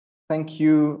Thank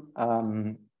you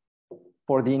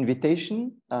for the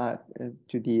invitation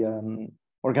to the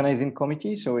organizing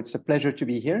committee. So it's a pleasure to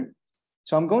be here.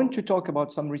 So I'm going to talk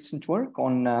about some recent work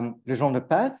on Legendre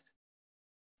paths,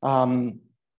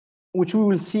 which we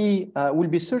will see will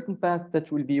be certain paths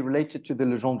that will be related to the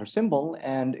Legendre symbol,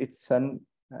 and it's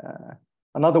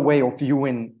another way of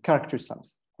viewing character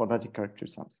sums, quadratic character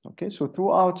sums. Okay, so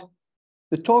throughout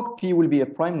the talk, P will be a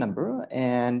prime number,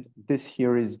 and this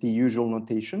here is the usual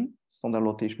notation, standard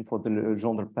notation for the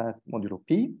Legendre path modulo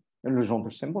P, the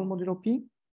Legendre symbol modulo P.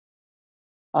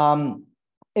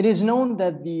 It is known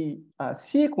that the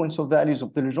sequence of values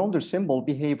of the Legendre symbol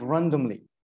behave randomly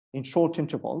in short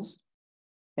intervals.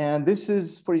 And this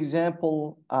is, for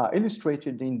example,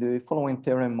 illustrated in the following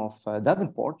theorem of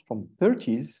Davenport from the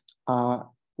 30s,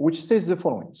 which says the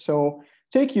following. So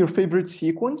take your favorite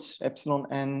sequence, epsilon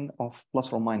n of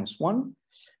plus or minus 1.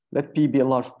 Let P be a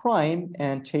large prime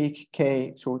and take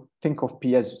K. So think of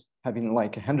P as having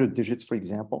like 100 digits, for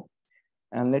example,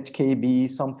 and let K be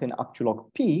something up to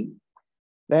log P.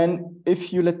 Then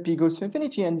if you let P go to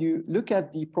infinity and you look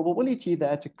at the probability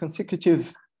that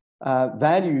consecutive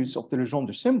values of the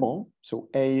Legendre symbol, so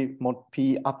A mod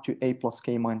P up to A plus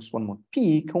K minus 1 mod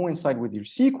P coincide with your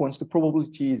sequence, the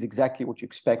probability is exactly what you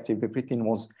expect if everything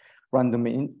was random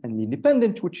and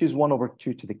independent, which is 1 over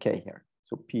 2 to the K here.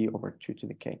 So P over 2 to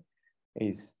the K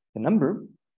is the number.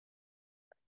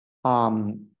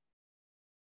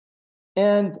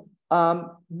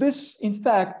 This, in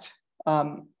fact,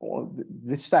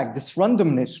 this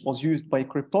randomness was used by a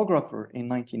cryptographer in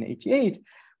 1988,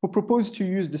 who proposed to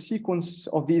use the sequence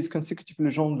of these consecutive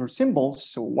Legendre symbols.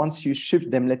 So once you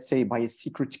shift them, let's say by a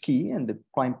secret key, and the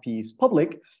prime P is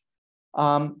public,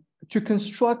 to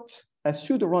construct a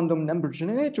pseudo-random number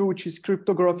generator, which is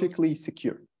cryptographically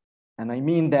secure. And I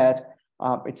mean that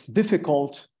it's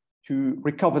difficult to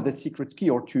recover the secret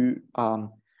key or to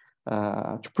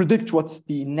predict what's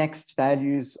the next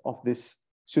values of this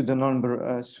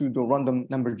pseudo-random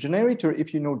number generator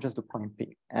if you know just the prime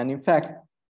P. And in fact,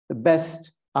 the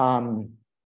best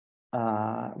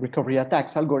recovery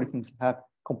attacks algorithms have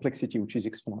complexity, which is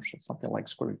exponential, something like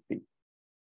square root P.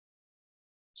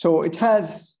 So it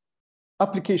has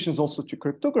applications also to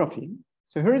cryptography.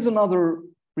 So here is another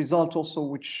result also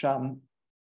which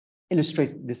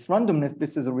illustrates this randomness.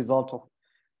 This is a result of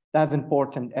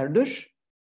Davenport and Erdős,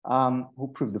 who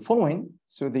proved the following.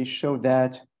 So they show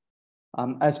that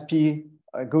as P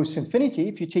goes to infinity,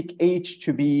 if you take H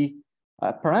to be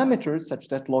parameters such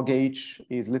that log H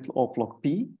is little of log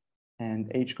P,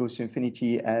 and H goes to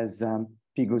infinity as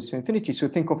P goes to infinity. So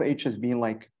think of H as being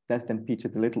like less than P to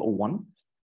the little o1.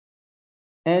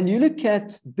 And you look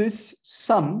at this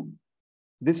sum,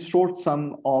 this short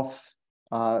sum of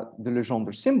the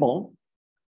Legendre symbol.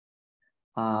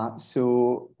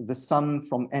 So the sum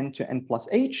from n to n plus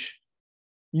h,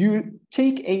 you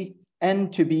take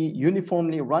n to be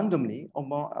uniformly randomly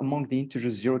among the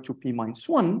integers 0 to p minus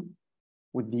 1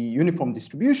 with the uniform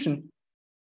distribution,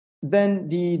 then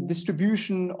the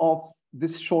distribution of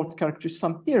this short character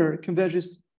sum here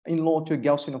converges in law to a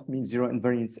Gaussian of mean 0 and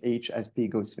variance h as p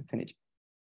goes to infinity.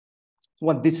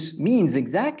 What this means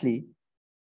exactly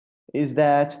is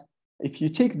that if you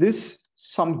take this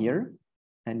sum here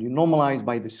and you normalize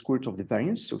by the square root of the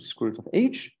variance, so square root of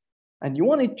h, and you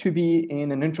want it to be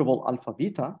in an interval alpha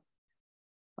beta,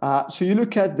 so you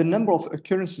look at the number of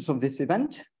occurrences of this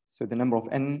event, so the number of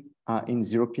n in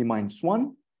 0p minus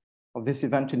 1 of this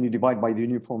event, and you divide by the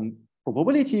uniform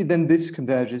probability, then this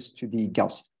converges to the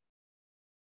Gaussian.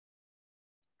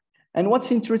 And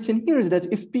what's interesting here is that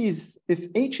if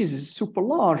h is super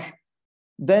large,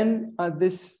 then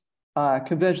this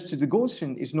converge to the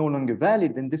Gaussian is no longer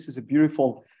valid, and this is a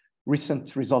beautiful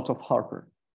recent result of Harper.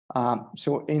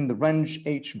 So in the range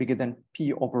h bigger than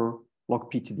p over log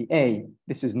p to the a,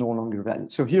 this is no longer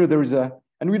valid. So here there is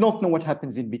and we don't know what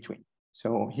happens in between.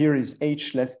 So here is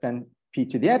h less than p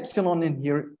to the epsilon, and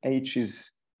here h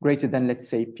is greater than, let's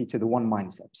say, p to the 1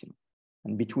 minus epsilon.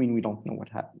 And between, we don't know what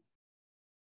happens.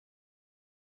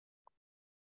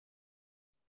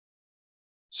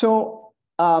 So,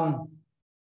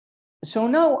 so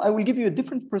now I will give you a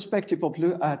different perspective of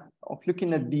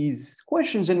looking at these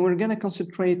questions, and we're going to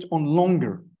concentrate on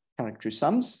longer character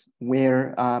sums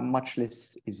where much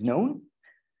less is known.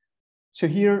 So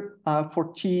here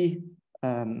for t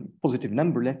positive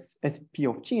number, let's sp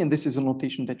of t, and this is a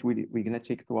notation that we're going to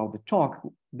take throughout the talk.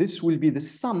 This will be the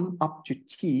sum up to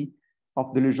t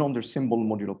of the Legendre symbol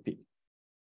modulo p.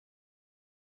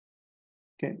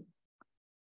 Okay.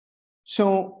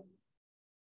 So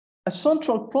a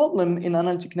central problem in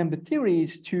analytic number theory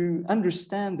is to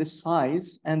understand the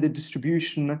size and the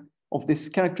distribution of this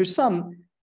character sum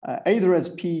either as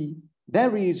P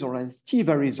varies or as T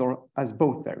varies or as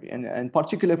both vary. And in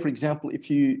particular, for example, if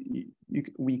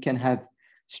we can have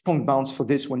strong bounds for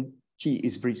this when T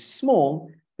is very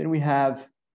small, then we have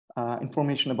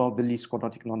information about the least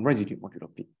quadratic non-residue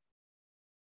modulo P.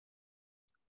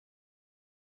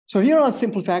 So here are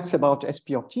simple facts about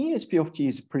SP of T. SP of T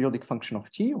is a periodic function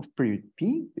of T, of period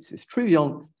P. This is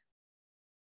trivial.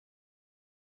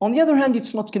 On the other hand,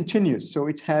 it's not continuous. So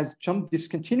it has jump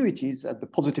discontinuities at the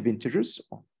positive integers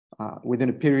within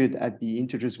a period at the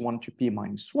integers 1 to P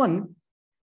minus 1.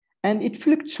 And it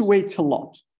fluctuates a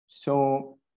lot.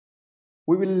 So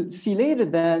we will see later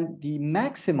that the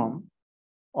maximum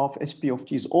of SP of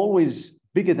T is always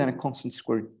bigger than a constant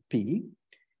squared P.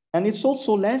 And it's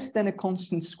also less than a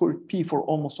constant squared P for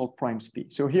almost all primes P.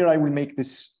 So here I will make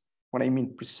this, what I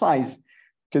mean, precise,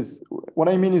 because what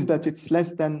I mean is that it's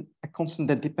less than a constant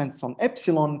that depends on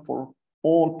epsilon for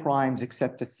all primes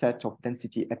except a set of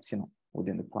density epsilon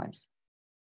within the primes.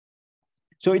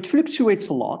 So it fluctuates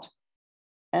a lot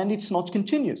and it's not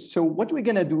continuous. So what we're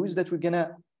gonna do is that we're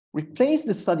gonna replace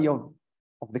the study of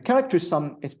the character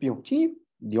sum SP of T,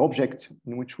 the object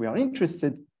in which we are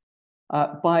interested,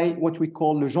 by what we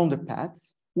call Legendre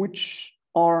paths, which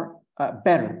are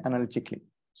better analytically.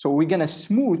 So we're gonna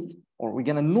smooth, or we're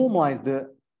gonna normalize the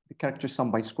character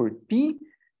sum by square root P,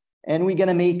 and we're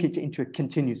gonna make it into a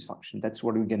continuous function. That's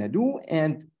what we're gonna do.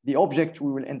 And the object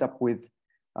we will end up with,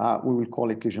 we will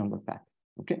call it Legendre path,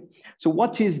 okay? So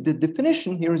what is the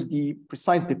definition? Here is the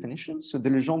precise definition. So the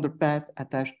Legendre path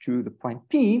attached to the prime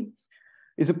P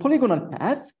is a polygonal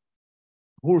path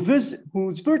whose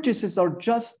vertices are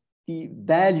just the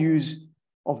values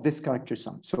of this character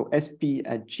sum. So SP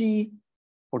at G,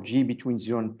 or G between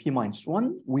 0 and P minus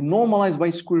 1. We normalize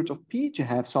by square root of P to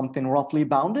have something roughly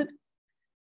bounded.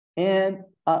 And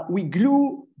we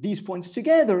glue these points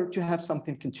together to have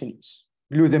something continuous.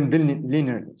 Glue them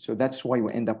linearly. So that's why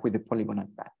we end up with a polygonal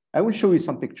path. I will show you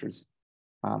some pictures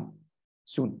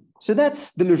soon. So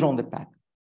that's the Legendre path.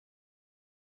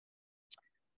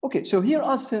 Okay, so here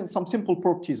are some simple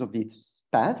properties of these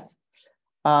paths.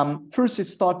 First, it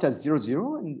starts at 0,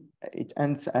 0, and it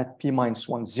ends at P minus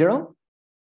 1, 0.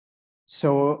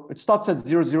 So it starts at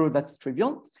 0, 0, that's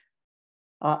trivial.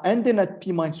 And then at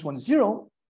P minus 1, 0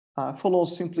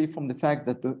 follows simply from the fact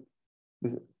that the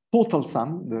total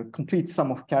sum, the complete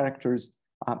sum of characters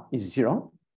is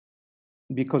 0,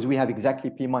 because we have exactly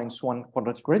P minus 1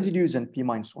 quadratic residues and P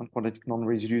minus 1 quadratic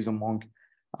non-residues among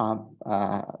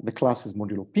the classes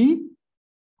modulo P.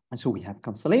 And so we have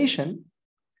cancellation.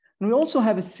 And we also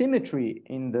have a symmetry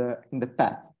in the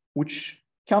path, which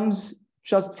comes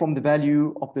just from the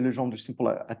value of the Legendre simple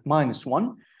at minus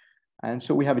 1. And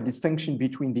so we have a distinction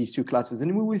between these two classes.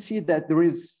 And we will see that there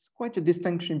is quite a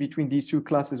distinction between these two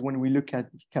classes when we look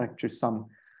at the character sum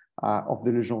of the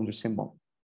Legendre symbol,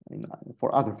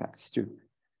 for other facts too.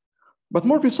 But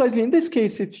more precisely, in this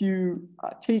case, if you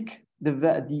take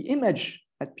the image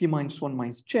at P minus 1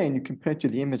 minus J, and you compare it to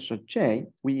the image at J,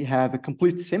 we have a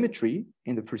complete symmetry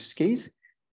in the first case,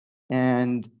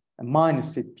 and a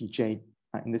minus at Pj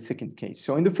in the second case.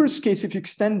 So in the first case, if you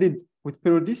extend it with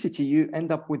periodicity, you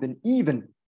end up with an even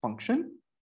function.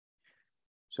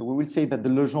 So we will say that the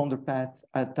Legendre path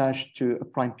attached to a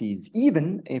prime P is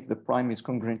even if the prime is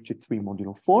congruent to 3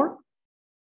 modulo 4.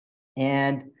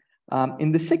 And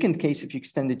in the second case, if you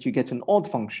extend it, you get an odd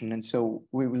function. And so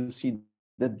we will see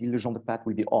that the Legendre path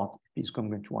will be odd if it's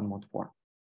congruent to 1 mod 4.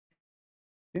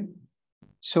 Okay.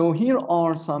 So here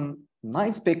are some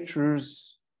nice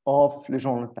pictures of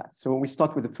Legendre paths. So we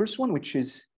start with the first one, which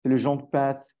is the Legendre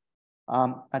path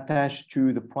attached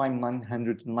to the prime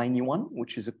 991,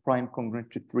 which is a prime congruent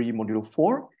to 3 modulo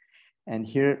 4. And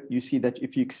here you see that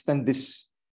if you extend this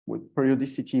with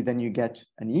periodicity, then you get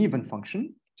an even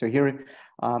function. So here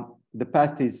the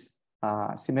path is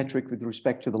symmetric with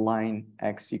respect to the line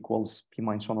x equals P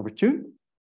minus 1 over 2.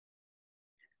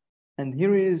 And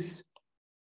here is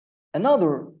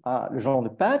another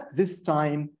Legendre path, this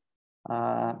time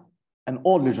an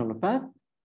odd Legendre path,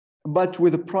 but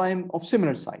with a prime of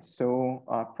similar size. So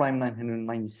prime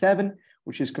 997,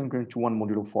 which is congruent to 1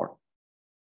 modulo 4.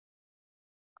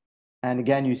 And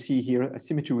again, you see here a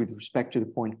symmetry with respect to the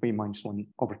point P minus 1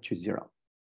 over 2, 0.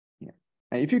 Yeah.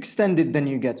 And if you extend it, then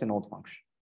you get an odd function.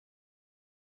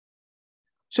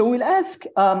 So we'll ask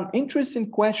interesting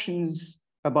questions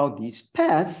about these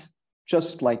paths,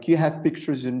 just like you have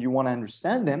pictures and you want to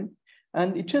understand them.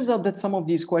 And it turns out that some of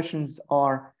these questions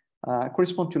are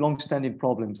correspond to long-standing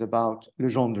problems about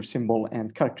Legendre symbol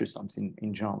and character sums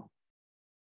in general.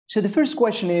 So the first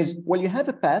question is, well, you have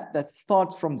a path that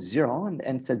starts from 0 and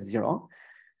ends at 0,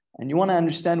 and you want to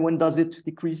understand when does it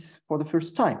decrease for the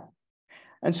first time.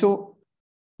 And so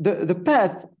the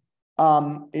path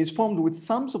is formed with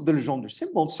sums of the Legendre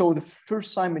symbol. So the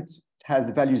first time it has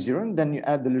the value 0, and then you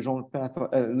add the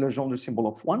Legendre symbol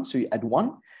of 1. So you add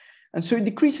 1. And so it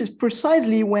decreases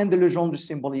precisely when the Legendre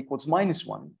symbol equals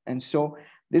 -1. And so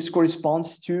this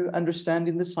corresponds to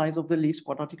understanding the size of the least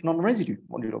quadratic non-residue,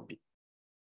 modulo P.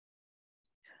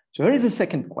 So here is a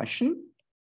second question.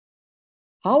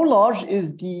 How large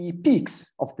is the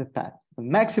peaks of the path, the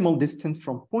maximal distance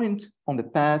from point on the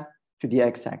path to the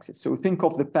x-axis? So think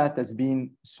of the path as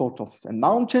being sort of a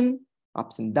mountain,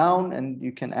 ups and down, and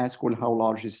you can ask, well, how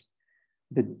large is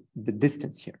the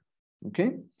distance here,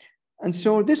 okay? And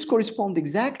so this corresponds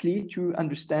exactly to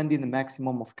understanding the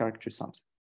maximum of character sums.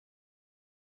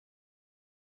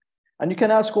 And you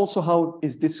can ask also, how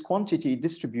is this quantity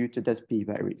distributed as p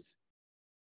varies?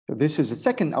 So this is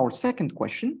our second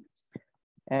question.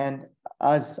 And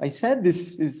as I said,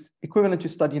 this is equivalent to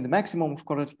studying the maximum of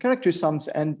quadratic character sums,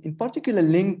 and in particular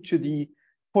linked to the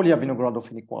Pólya-Vinogradov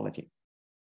inequality.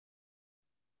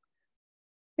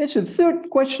 Okay, so the third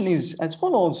question is as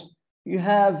follows. You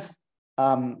have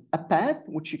a path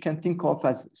which you can think of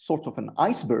as sort of an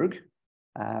iceberg.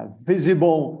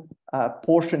 Visible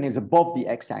portion is above the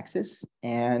x-axis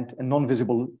and a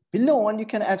non-visible below. And you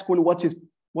can ask, well,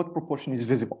 what proportion is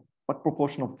visible? What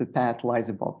proportion of the path lies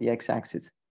above the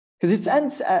x-axis? Because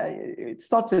it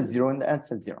starts at 0 and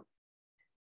ends at 0.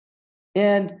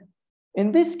 And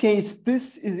in this case,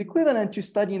 this is equivalent to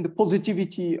studying the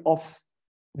positivity of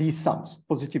these sums,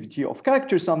 positivity of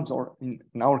character sums, or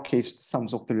in our case,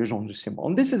 sums of the Legendre symbol.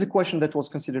 And this is a question that was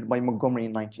considered by Montgomery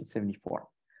in 1974.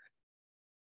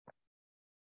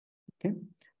 Okay.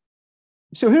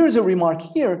 So here is a remark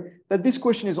here that this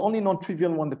question is only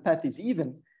non-trivial when the path is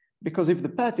even, because if the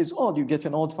path is odd, you get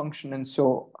an odd function, and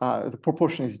so the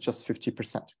proportion is just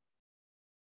 50%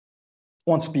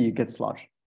 once p gets large.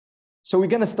 So we're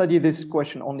going to study this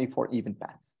question only for even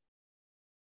paths.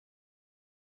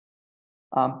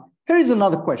 Here is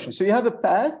another question. So you have a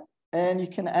path, and you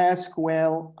can ask,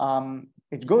 well,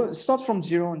 it starts from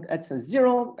 0 and ends at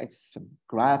 0. It's a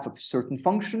graph of a certain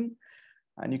function.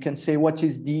 And you can say, what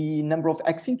is the number of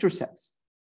x-intercepts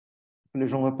in the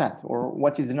Legendre path, or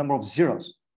what is the number of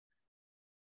zeros?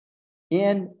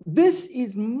 And this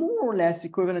is more or less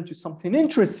equivalent to something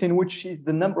interesting, which is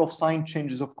the number of sign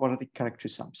changes of quadratic character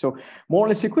sum. So more or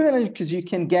less equivalent, because you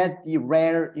can get the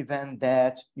rare event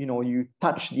that you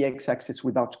touch the x-axis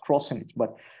without crossing it.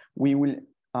 But we will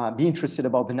be interested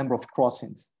about the number of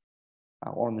crossings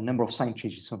or the number of sign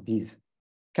changes of these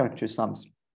character sums.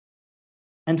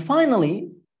 And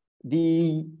finally,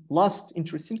 the last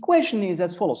interesting question is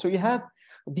as follows. So you have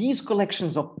these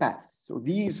collections of paths. So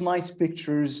these nice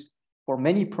pictures for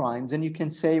many primes, and you can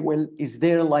say, well, is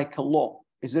there like a law?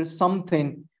 Is there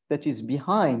something that is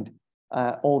behind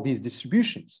all these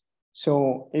distributions?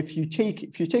 So if you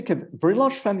take a very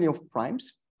large family of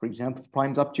primes, for example,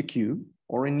 primes up to q,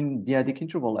 or in the dyadic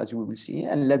interval, as we will see,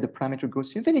 and let the parameter go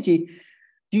to infinity,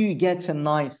 do you get a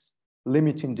nice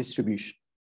limiting distribution?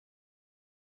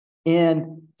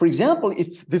 And for example,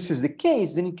 if this is the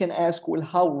case, then you can ask, well,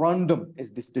 how random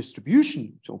is this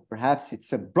distribution? So perhaps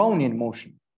it's a Brownian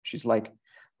motion, which is like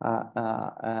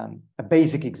a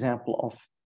basic example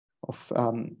of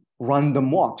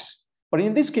random walks. But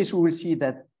in this case, we will see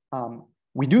that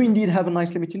we do indeed have a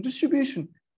nice limiting distribution,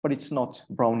 but it's not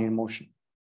Brownian motion.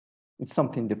 It's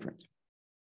something different.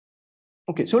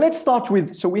 Okay, so let's start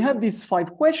with, so we have these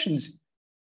 5 questions.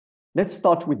 Let's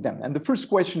start with them. And the first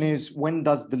question is, when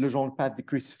does the Legendre path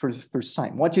decrease first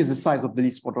time? What is the size of the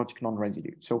least quadratic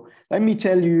non-residue? So let me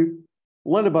tell you a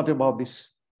little bit about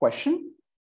this question.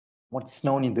 What's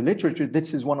known in the literature,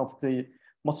 this is one of the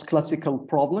most classical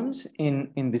problems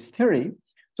in this theory.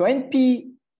 So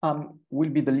NP will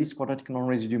be the least quadratic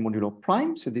non-residue modulo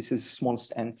prime. So this is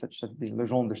smallest n such that the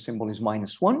Legendre symbol is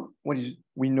 -1. What is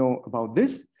we know about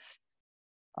this?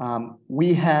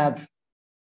 We have,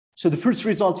 so the first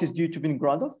result is due to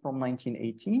Vinogradov from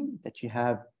 1918, that you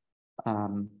have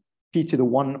p to the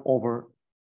 1 over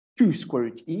 2 square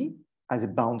root e as a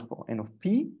bound for n of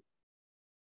p.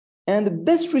 And the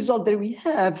best result that we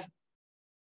have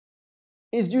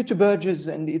is due to Burgess,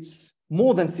 and it's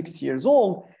more than 6 years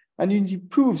old, and it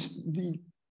improves the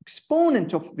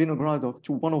exponent of Vinogradov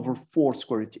to 1 over 4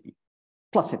 square root e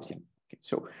plus epsilon. Okay,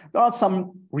 so there are some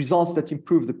results that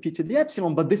improve the p to the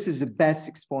epsilon, but this is the best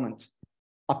exponent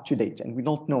up to date, and we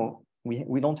don't know,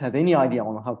 we don't have any idea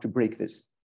on how to break this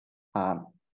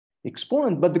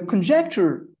exponent, but the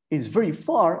conjecture is very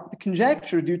far. The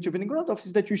conjecture due to Vinogradov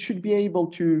is that you should be able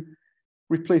to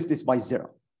replace this by 0.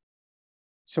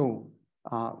 So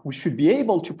we should be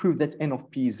able to prove that n of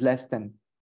p is less than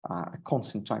a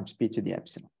constant times p to the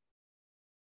epsilon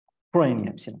for any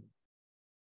epsilon.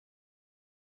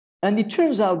 And it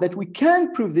turns out that we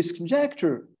can prove this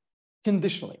conjecture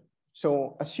conditionally.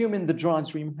 So assuming the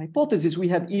Jordan-Riemann hypothesis, we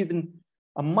have even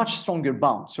a much stronger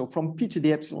bound. So from p to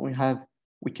the epsilon,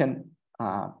 we can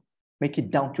make it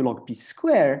down to log p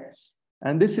squared.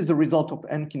 And this is a result of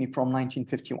Ankeny from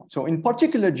 1951. So in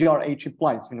particular, GRH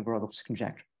implies Vinogradov's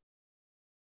conjecture.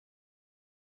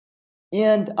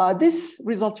 And this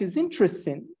result is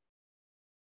interesting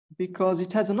because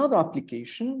it has another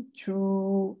application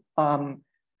to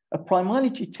a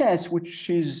primality test, which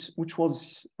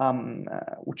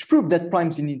proved that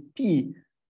primes in P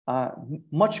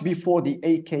much before the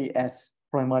AKS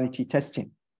primality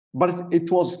testing, but it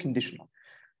was conditional.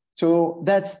 So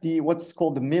that's what's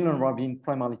called the Millen-Rabin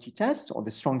primality test, or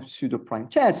the strong pseudo-prime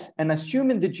test. And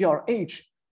assuming the GRH,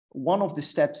 one of the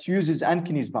steps uses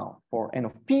Ankeny's bound for n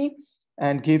of p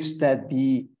and gives that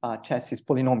the test is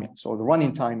polynomial. So the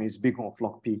running time is big O of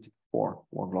log p for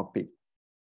log p.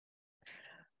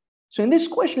 So in this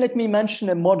question, let me mention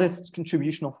a modest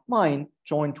contribution of mine,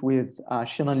 joined with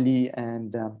Shannon Lee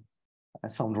and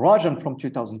Soundarajan from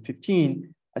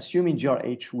 2015. Assuming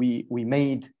GRH, we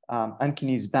made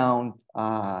Ankeny's bound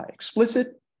explicit.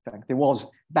 In fact, there was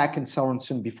Back and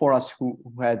Sorensen before us who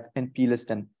had NP less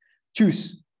than 2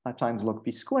 times log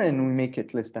p squared, and we make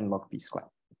it less than log p squared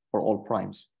for all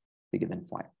primes bigger than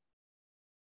 5.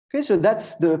 Okay, so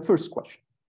that's the first question.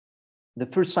 The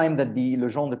first time that the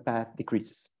Legendre path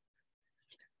decreases.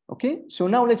 Okay, so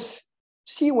now let's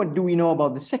see what do we know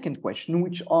about the second question,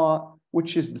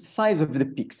 which is the size of the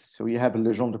peaks. So you have a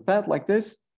Legendre path like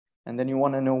this, and then you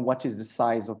want to know what is the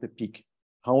size of the peak.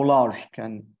 How large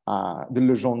can the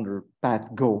Legendre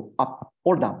path go up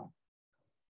or down?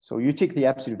 So you take the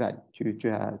absolute value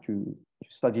to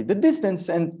study the distance,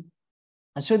 and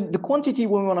so the quantity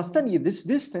we want to study, this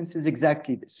distance is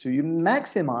exactly this. So you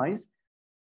maximize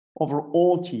over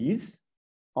all t's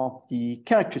of the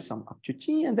character sum up to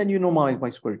t, and then you normalize by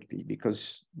square root p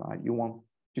because you want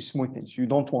to smooth things. You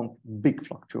don't want big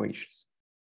fluctuations,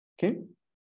 okay?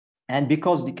 And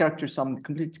because the character sum, the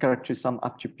complete character sum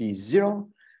up to p is 0,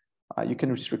 you can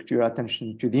restrict your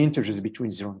attention to the integers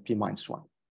between 0 and p minus 1.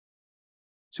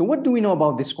 So what do we know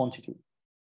about this quantity?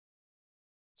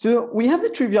 So we have the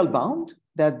trivial bound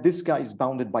that this guy is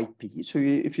bounded by p. So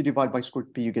if you divide by square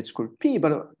root p, you get square root p,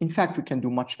 but in fact, we can do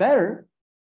much better.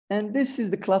 And this is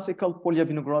the classical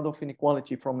Pólya-Vinogradov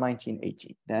inequality from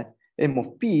 1980, that m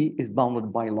of p is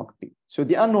bounded by log p. So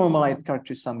the unnormalized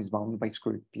character sum is bounded by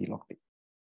square root p log p.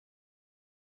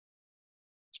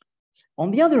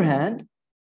 On the other hand,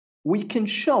 we can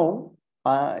show,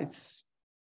 it's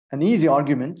an easy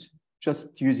argument,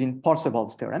 just using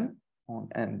Parseval's theorem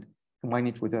and combine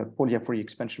it with a Pólya-Fourier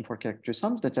expansion for character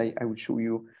sums that I will show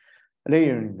you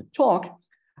later in the talk,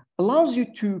 allows you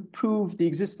to prove the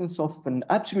existence of an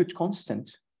absolute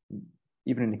constant,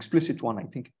 even an explicit one. I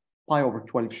think pi over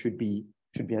 12 should be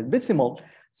advisible,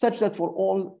 such that for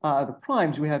all the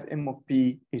primes, we have m of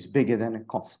p is bigger than a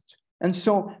constant. And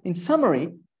so in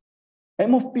summary,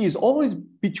 m of p is always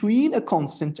between a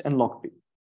constant and log p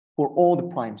for all the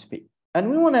primes p. And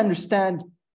we want to understand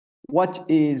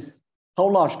how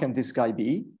large can this guy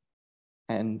be,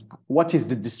 and what is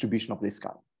the distribution of this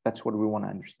guy? That's what we want to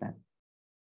understand.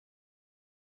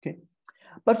 Okay,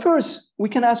 but first we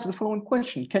can ask the following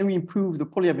question: can we improve the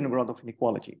Pólya-Vinogradov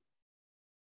inequality?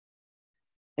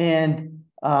 And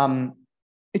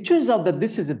it turns out that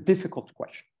this is a difficult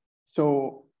question.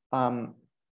 So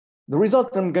the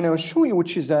result I'm going to show you,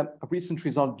 which is a recent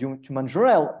result due to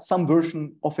Mangerel, some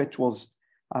version of it was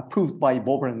proved by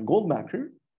Bober and Goldmacher.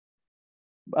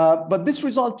 But this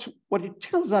result, what it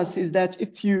tells us is that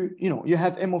if you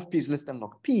have m of p is less than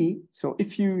log p, so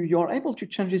if you're able to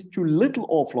change it to little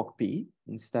of log p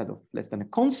instead of less than a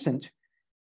constant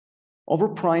over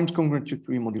primes congruent to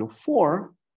 3 modulo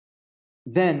 4,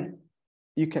 then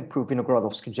you can prove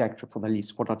Vinogradov's conjecture for the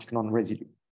least quadratic non-residue.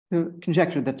 The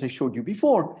conjecture that I showed you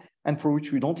before, and for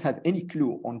which we don't have any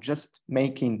clue on just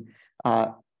making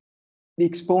the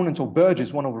exponent of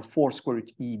Burgess 1 over 4 square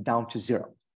root e down to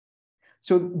 0.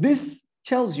 So this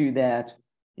tells you that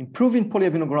improving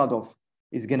Pólya-Vinogradov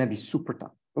is going to be super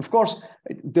tough. Of course,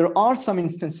 there are some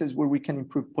instances where we can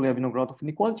improve Pólya-Vinogradov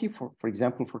inequality, for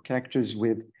example, for characters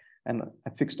with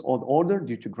a fixed odd order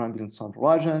due to Granville and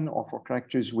Soundarajan, or for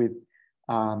characters with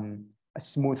a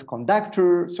smooth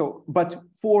conductor. So, but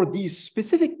for the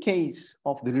specific case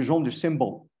of the Legendre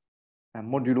symbol,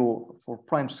 modulo for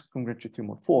primes congruent to 3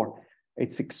 mod 4,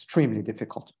 it's extremely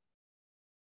difficult.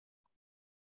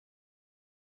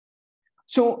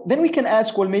 So then we can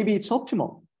ask, well, maybe it's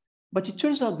optimal. But it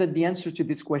turns out that the answer to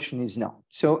this question is no.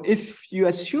 So if you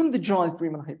assume the generalized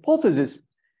Riemann hypothesis,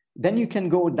 then you can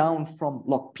go down from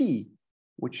log P,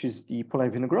 which is the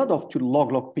Pólya-Vinogradov, to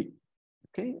log P.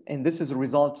 Okay, and this is a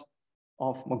result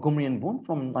of Montgomery and Vaughan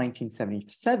from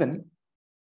 1977.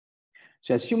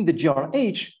 So assume the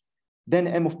GRH, then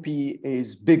M of P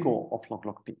is big O of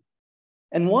log P.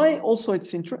 And why also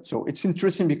it's interesting? So it's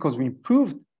interesting because they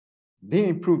improved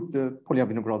the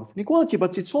Pólya-Vinogradov inequality,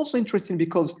 but it's also interesting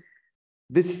because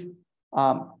this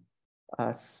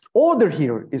order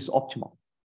here is optimal.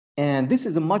 And this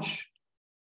is a much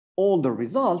older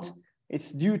result.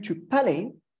 It's due to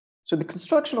Paley. So the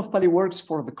construction of Paley works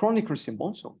for the Kronecker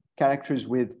symbol, so characters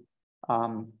with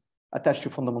attached to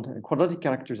fundamental, quadratic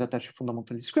characters attached to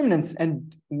fundamental discriminants.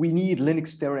 And we need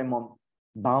Linux theorem on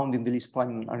bound in the least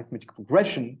prime arithmetic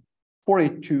progression for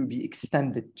it to be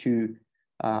extended to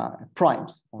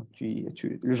primes or to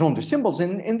Legendre symbols.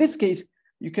 And in this case,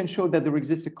 you can show that there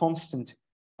exists a constant,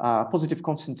 positive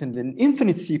constant in an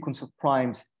infinite sequence of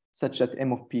primes such that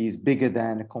M of P is bigger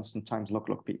than a constant times log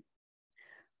P.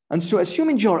 And so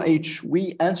assuming GRH,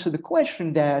 we answer the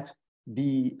question that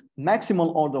the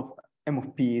maximal order of M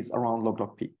of P is around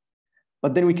log P.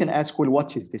 But then we can ask, well,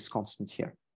 what is this constant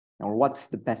here? Or what's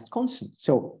the best constant?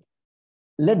 So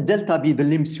let delta be the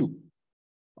lim sup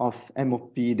of M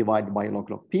of P divided by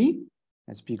log P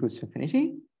as P goes to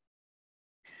infinity.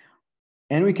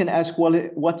 And we can ask, well,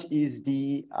 what is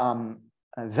the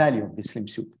value of this lim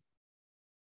sup?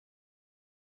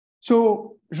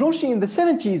 So Joshi in the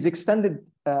 70s extended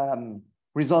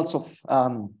results of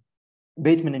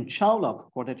Bateman and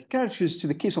Chawla quadratic characters to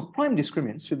the case of prime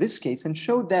discriminants, to this case, and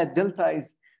showed that delta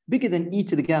is bigger than e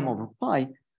to the gamma over pi,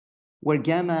 where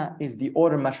gamma is the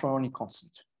order Mascheroni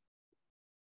constant.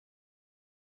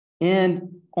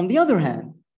 And on the other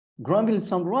hand, Granville and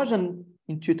Soundarajan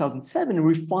in 2007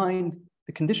 refined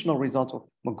the conditional result of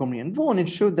Montgomery and Vaughan and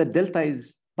showed that delta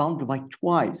is bounded by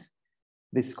twice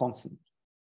this constant,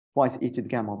 twice e to the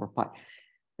gamma over pi.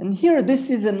 And here, this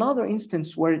is another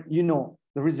instance where, you know,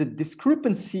 there is a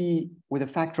discrepancy with a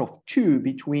factor of 2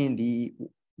 between the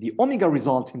omega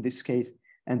result in this case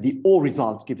and the O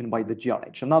result given by the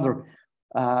GRH. Another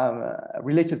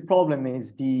related problem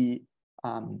is the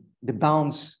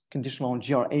bounds conditional on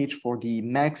GRH for the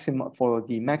maximum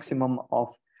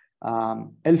of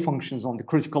L functions on the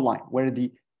critical line, where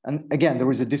and again, there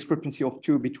is a discrepancy of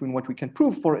 2 between what we can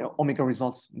prove for omega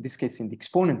results, in this case in the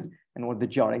exponent, and what the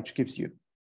GRH gives you.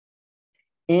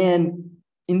 And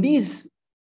in these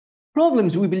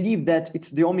problems, we believe that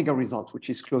it's the omega result which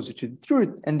is closer to the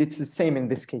truth, and it's the same in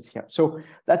this case here. So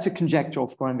that's a conjecture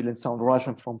of Granville and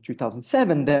Soundarajan from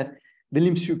 2007 that the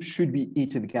lim sup should be e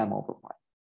to the gamma over pi.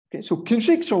 Okay, so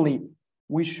conjecturally,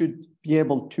 we should be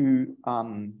able to,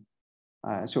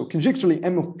 so conjecturally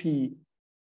M of P,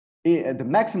 the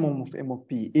maximum of M of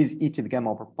P is e to the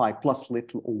gamma over pi plus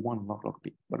little o 1 log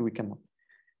P, but we cannot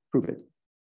prove it.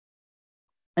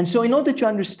 And so in order to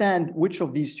understand which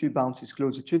of these two bounds is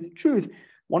closer to the truth,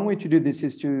 one way to do this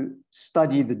is to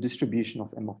study the distribution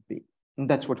of M of P. And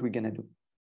that's what we're going to do.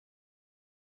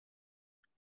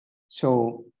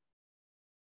 So,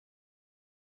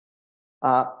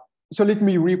 so let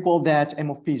me recall that M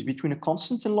of P is between a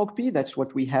constant and log P. That's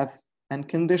what we have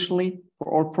unconditionally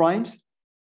for all primes.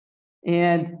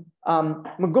 And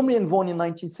Montgomery and Vaughan in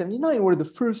 1979 were the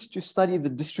first to study the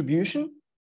distribution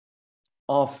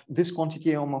of this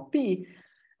quantity M of P,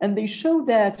 and they show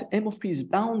that M of P is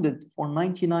bounded for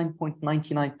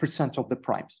 99.99% of the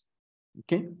primes,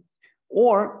 okay?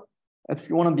 Or if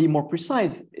you want to be more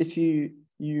precise, if you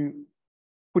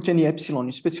put any epsilon,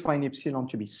 you specify any epsilon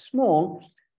to be small,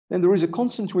 then there is a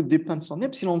constant which depends on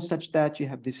epsilon such that you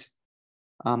have this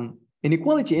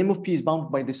inequality. M of P is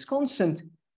bounded by this constant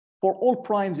for all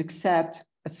primes except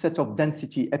a set of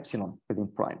density epsilon within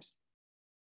primes.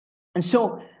 And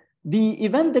so the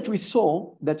event that we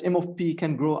saw that M of P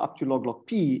can grow up to log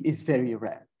P is very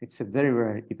rare. It's a very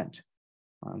rare event.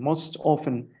 Most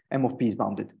often M of P is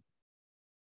bounded.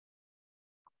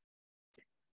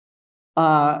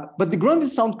 But the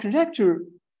Granville-Sound conjecture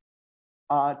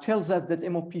tells us that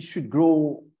M of P should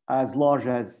grow as large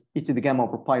as e to the gamma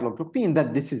over pi log P, and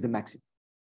that this is the maximum.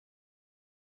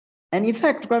 And in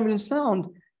fact, Granville-Sound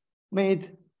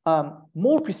made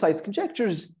more precise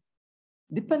conjectures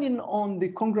depending on the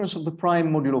congruence of the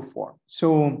prime modulo 4.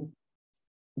 So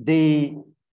the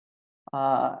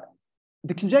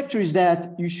conjecture is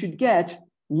that you should get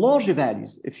larger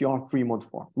values if you are 3 mod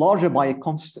 4, larger by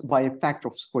a factor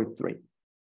of squared 3.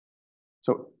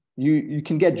 So you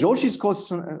can get Joshi's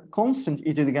constant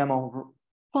e to the gamma over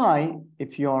pi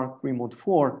if you are 3 mod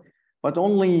 4, but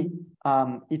only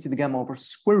e to the gamma over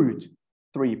square root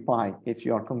 3 pi if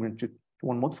you are congruent to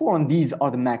 1 mod 4, and these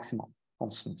are the maximum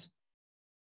constants.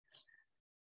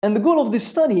 And the goal of this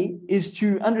study is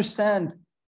to understand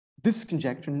this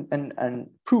conjecture and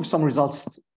prove some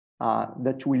results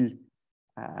that will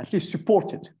at least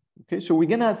support it. Okay, so we're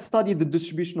gonna study the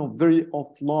distribution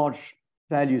of large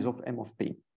values of M of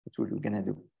P. That's what we're gonna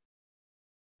do.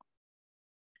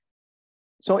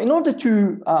 So in order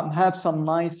to have some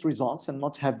nice results and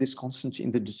not have this constant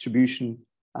in the distribution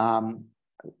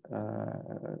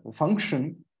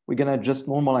function, we're gonna just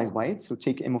normalize by it. So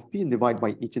take M of P and divide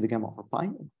by e to the gamma over pi,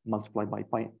 multiply by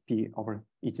pi P over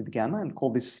e to the gamma, and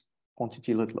call this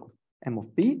quantity little M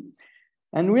of P.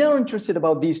 And we are interested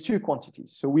about these two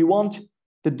quantities. So we want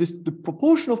the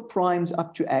proportion of primes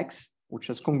up to x, which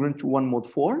is congruent to 1 mod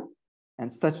 4,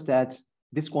 and such that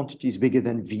this quantity is bigger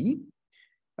than V.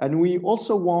 And we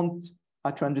also want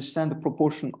to understand the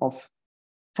proportion of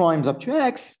primes up to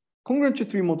x congruent to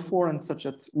 3 mod 4 and such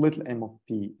that little M of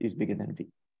P is bigger than V.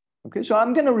 Okay, so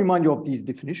I'm going to remind you of these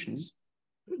definitions.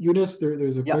 Youness,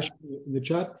 there's a question in the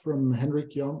chat from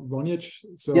Henrik Vonich.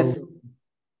 So yes.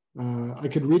 I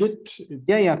could read it.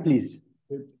 Yeah, please.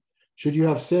 Should you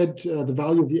have said the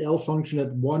value of the L function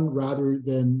at 1 rather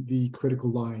than the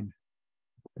critical line?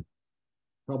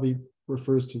 Probably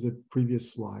refers to the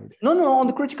previous slide. No, on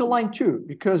the critical line too,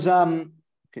 because,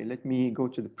 okay, let me go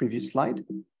to the previous slide.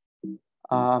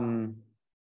 Okay.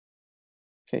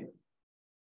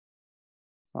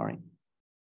 Sorry.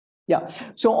 Yeah,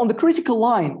 so on the critical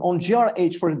line, on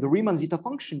GRH for the Riemann zeta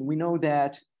function, we know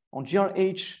that on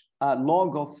GRH,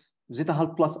 log of zeta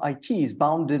half plus IT is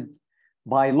bounded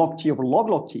by log T over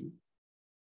log T,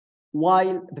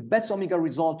 while the best omega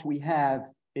result we have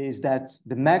is that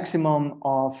the maximum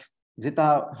of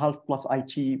zeta half plus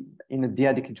IT in a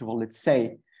dyadic interval, let's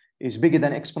say, is bigger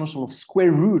than exponential of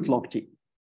square root log T.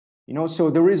 You know, so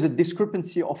there is a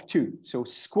discrepancy of 2. So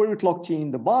square root log T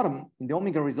in the bottom, in the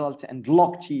omega result, and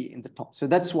log T in the top. So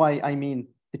that's why I mean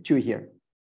the 2 here.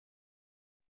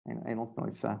 And I don't know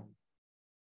if...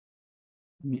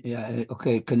 Yeah,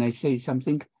 okay, can I say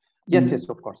something? Yes, yes,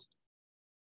 of course.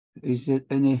 Is there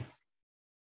any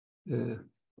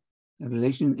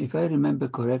relation? If I remember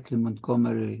correctly,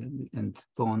 Montgomery and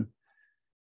Vaughan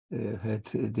had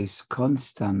this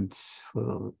constants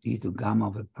for e to gamma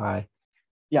over pi.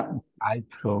 Yeah.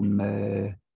 From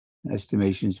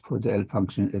estimations for the L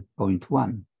function at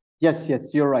 0.1. Yes,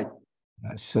 you're right.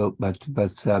 So, but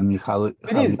how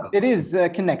it is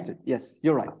connected. Yes,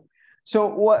 you're right. So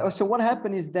what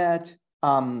happened is that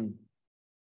okay,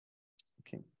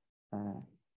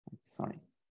 sorry,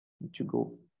 need to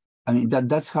go. I mean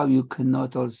that's how you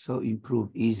cannot also improve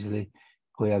easily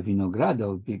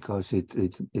Pólya-Vinogradov because it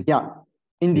yeah,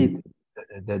 indeed.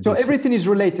 So everything is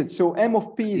related. So M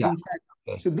of P is in fact.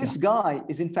 Okay. So this guy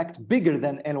is in fact bigger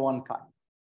than L1 chi.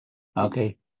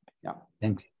 Okay. Yeah.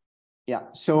 Thanks.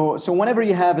 Yeah. So whenever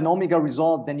you have an omega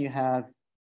result, then you have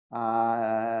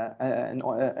an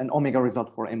omega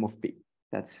result for M of P.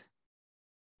 That's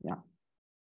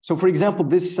So for example,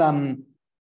 this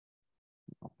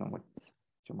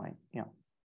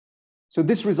So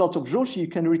this result of Joshi, you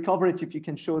can recover it if you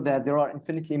can show that there are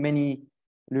infinitely many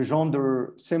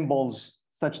Legendre symbols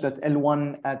such that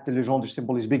L1 at the Legendre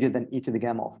symbol is bigger than e to the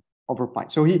gamma over pi.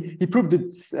 So he proved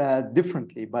it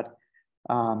differently, but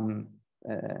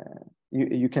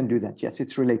you can do that. Yes,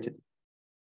 it's related.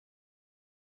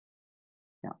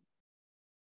 Yeah.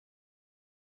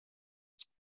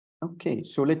 Okay,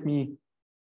 so let me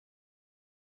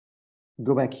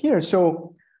go back here.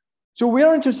 So we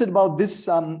are interested about this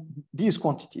these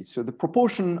quantities. So the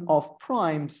proportion of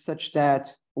primes such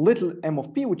that little M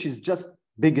of P, which is just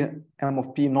bigger M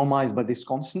of P normalized by this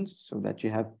constant, so that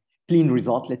you have clean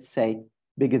result, let's say,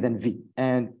 bigger than V.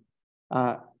 And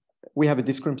we have a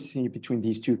discrepancy between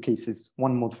these two cases,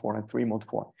 1 mod 4 and 3 mod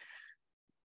 4.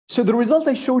 So the result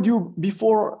I showed you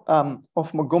before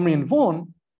of Montgomery and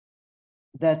Vaughan,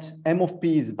 that M of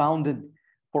P is bounded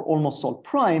for almost all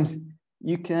primes,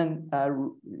 you can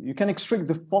extract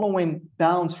the following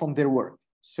bounds from their work.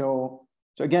 So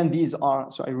again, these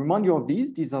are, so I remind you of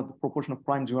these are the proportion of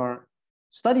primes you are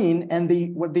studying,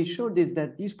 and what they showed is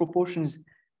that these proportions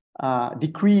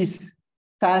decrease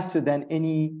faster than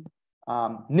any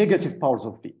negative powers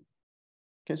of V.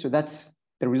 Okay, so that's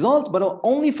the result, but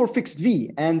only for fixed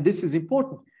V, and this is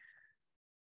important.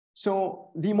 So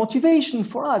the motivation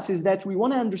for us is that we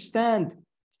want to understand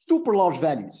super large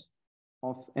values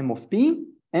of M of P,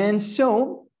 and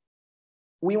so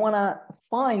we want to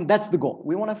find, that's the goal.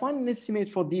 We want to find an estimate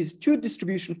for these two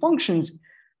distribution functions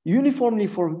uniformly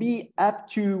for V up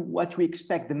to what we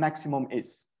expect the maximum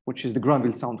is. which is the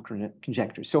Granville sound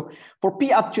conjecture. So for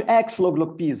P up to X,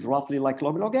 log P is roughly like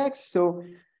log X. So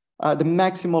the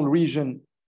maximal region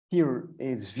here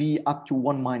is V up to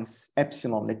 1 minus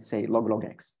epsilon, let's say log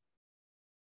X.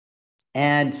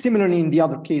 And similarly in the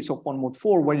other case of 1 mod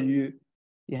 4, where you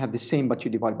have the same, but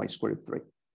you divide by square root 3.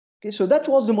 Okay, so that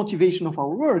was the motivation of our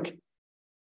work.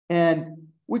 And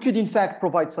we could in fact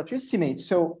provide such estimates.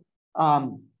 So,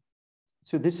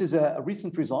 so this is a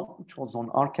recent result, which was on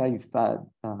arXiv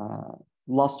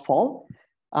last fall,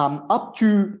 up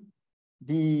to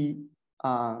the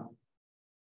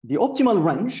optimal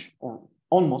range, or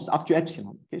almost up to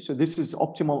epsilon. Okay, so this is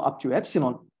optimal up to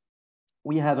epsilon.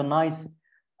 We have a nice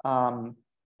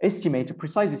estimate, a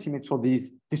precise estimate for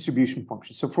these distribution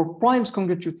functions. So for primes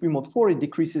congruent to 3 mod 4, it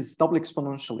decreases double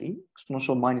exponentially,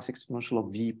 exponential minus exponential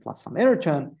of V plus some error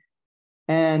term.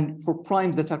 And for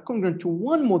primes that are congruent to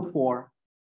 1 mod 4,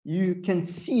 you can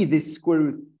see this square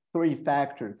root 3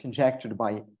 factor conjectured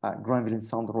by Granville and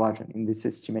Lamzouri in this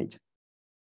estimate.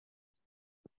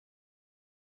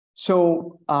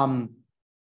 So,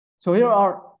 so here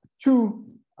are two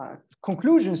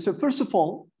conclusions. So first of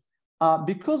all,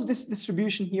 because this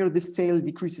distribution here, this tail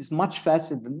decreases much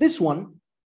faster than this one,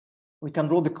 we can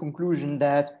draw the conclusion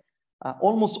that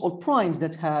almost all primes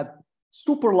that have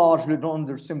super large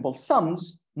Legendre symbol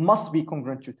sums must be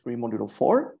congruent to 3 modulo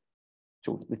 4.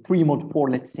 So the 3 mod 4,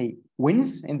 let's say,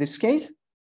 wins in this case.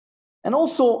 And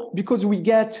also because we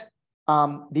get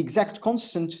the exact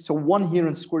constant, so 1 here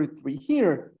and square root 3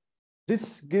 here,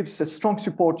 this gives a strong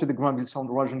support to the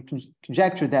Granville-Lamzouri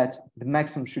conjecture that the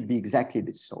maximum should be exactly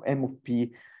this. So M of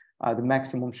P, the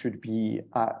maximum should be,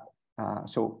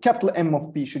 so capital M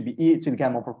of P should be E to the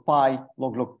gamma over pi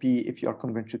log P if you are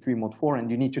congruent to 3 mod 4, and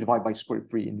you need to divide by square root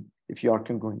 3 if you are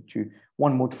congruent to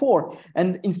 1 mod 4.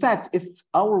 And in fact, if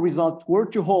our result were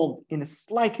to hold in a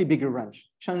slightly bigger range,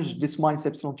 change this minus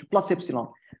epsilon to plus epsilon,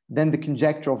 then the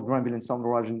conjecture of Granville and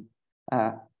Lamzouri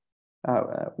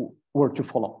were to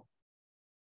follow.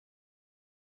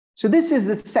 So this is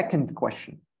the second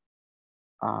question.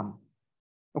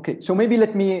 Okay, so maybe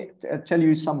let me tell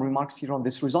you some remarks here on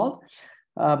this result.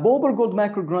 Bober,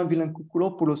 Goldmacher, Granville, and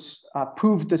Koukoulopoulos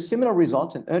proved a similar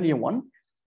result, an earlier one,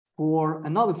 for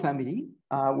another family,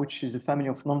 which is the family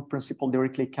of non-principal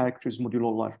Dirichlet characters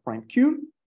modulo large prime Q.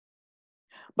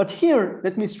 But here,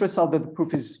 let me stress out that the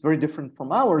proof is very different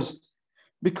from ours,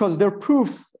 because their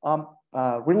proof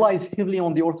relies heavily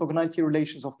on the orthogonality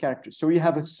relations of characters. So you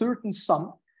have a certain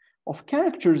sum of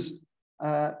characters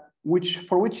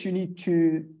for which you need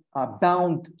to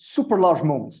bound super large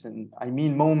moments, and I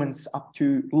mean moments up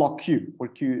to log Q, where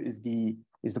Q is the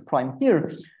prime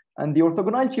here. And the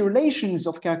orthogonality relations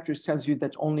of characters tells you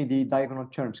that only the diagonal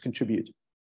terms contribute.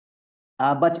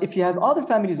 But if you have other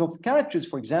families of characters,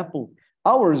 for example,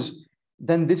 ours,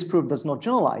 then this proof does not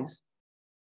generalize.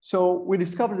 So we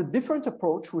discovered a different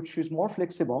approach, which is more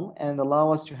flexible and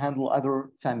allow us to handle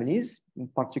other families, in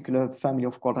particular, the family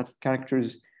of quadratic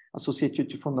characters associated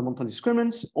to fundamental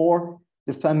discriminants, or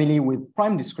the family with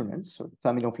prime discriminants, so the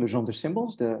family of Legendre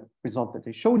symbols, the result that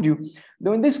I showed you.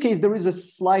 Though in this case, there is a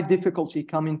slight difficulty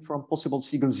coming from possible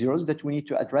Siegel zeros that we need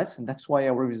to address, and that's why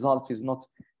our result is not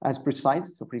as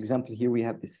precise. So for example, here we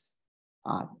have this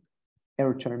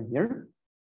error term here.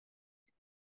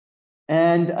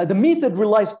 And the method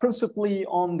relies principally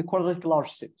on the quadratic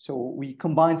large sieve. So we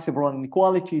combine several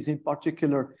inequalities, in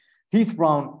particular,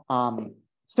 Heath-Brown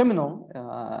seminal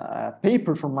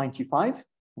paper from '95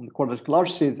 on the quadratic large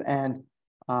sieve, and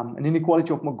an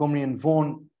inequality of Montgomery and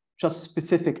Vaughan just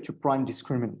specific to prime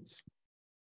discriminants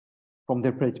from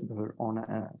their paper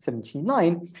on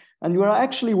 79. And we are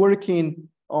actually working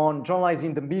on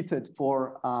generalizing the method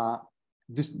for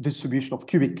distribution of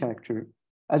cubic character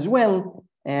as well.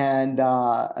 And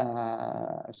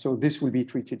so this will be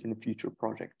treated in a future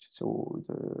project. So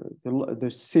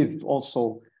the sieve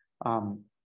also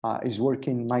is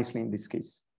working nicely in this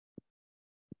case.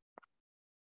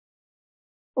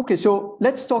 Okay, so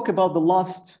let's talk about the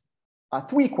last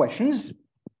 3 questions.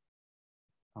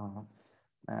 A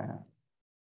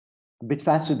bit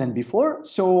faster than before.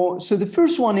 So the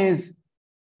first one is,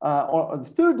 or the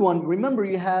third one, remember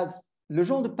you have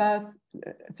Legendre path.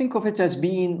 Think of it as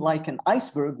being like an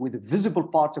iceberg with a visible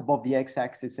part above the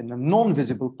x-axis and a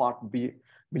non-visible part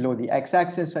below the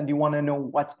x-axis, and you want to know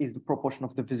what is the proportion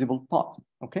of the visible part,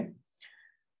 okay?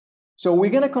 So we're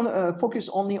going to focus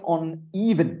only on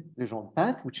even Legendre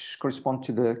path, which correspond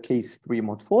to the case 3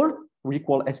 mod 4. We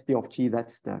equal SP of t,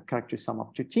 that's the character sum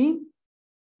up to t.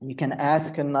 You can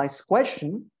ask a nice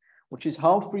question, which is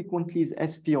how frequently is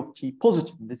SP of t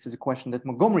positive? This is a question that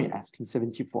Montgomery asked in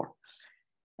 '74.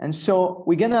 And so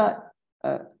we're going to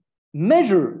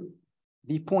measure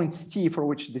the points t for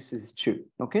which this is true.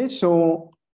 Okay,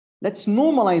 so let's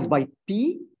normalize by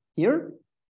p here.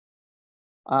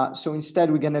 So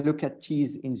instead, we're going to look at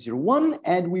t's in 0, 1,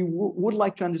 and we would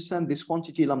like to understand this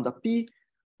quantity lambda p,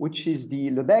 which is the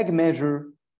Lebesgue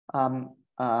measure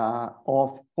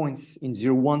of points in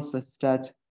 0, 1, such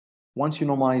that once you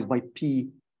normalize by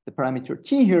p, the parameter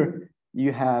t here,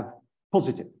 you have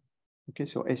positive. Okay,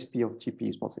 so SP of TP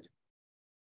is positive.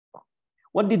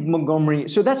 What did Montgomery?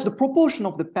 So that's the proportion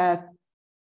of the path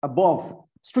above,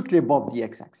 strictly above the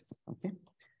x-axis. Okay.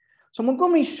 So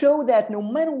Montgomery showed that no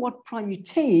matter what prime you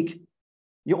take,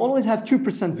 you always have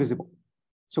 2% visible.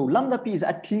 So lambda p is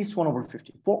at least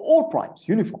 1/50 for all primes,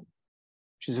 uniform,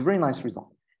 which is a very nice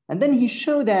result. And then he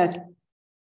showed that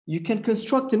you can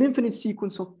construct an infinite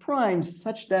sequence of primes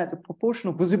such that the proportion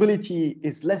of visibility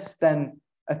is less than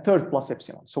 1/3 plus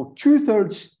epsilon. So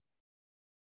 2/3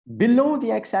 below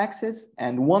the x-axis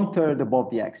and 1/3 above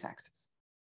the x-axis.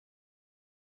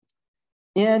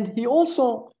 And he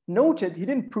also noted, he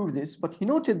didn't prove this, but he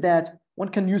noted that one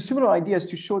can use similar ideas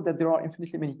to show that there are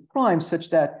infinitely many primes such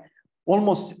that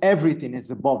almost everything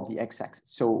is above the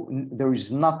x-axis. So there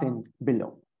is nothing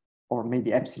below, or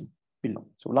maybe epsilon below.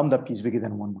 So lambda p is bigger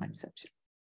than 1 minus epsilon.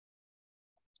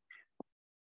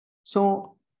 So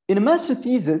in a master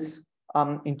thesis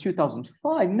in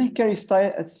 2005, Mehkari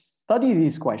studied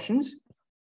these questions.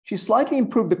 She slightly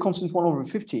improved the constant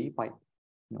 1/50 by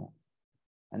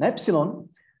an epsilon.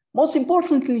 Most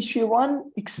importantly, she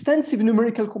ran extensive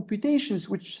numerical computations,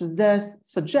 which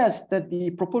suggest that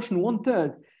the proportion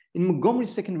 1/3 in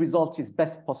Montgomery's second result is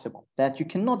best possible, that you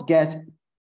cannot get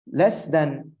less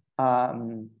than,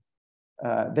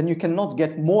 then you cannot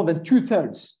get more than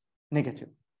 2/3 negative.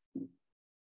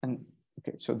 And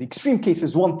okay, so the extreme case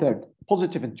is 1/3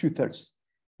 positive and 2/3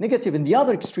 negative, and the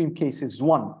other extreme case is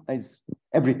 1, is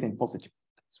everything positive.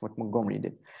 That's what Montgomery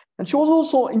did. And she was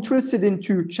also interested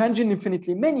into changing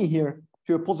infinitely many here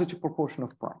to a positive proportion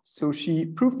of primes. So she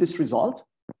proved this result,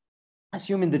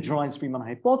 assuming the generalized Riemann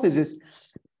hypothesis.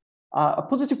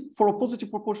 For a positive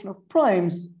proportion of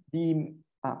primes, the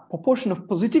proportion of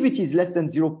positivity is less than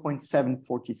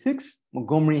 0.746.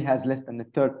 Montgomery has less than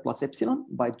 1/3 plus epsilon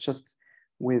by just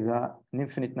with an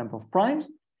infinite number of primes.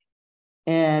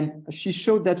 And she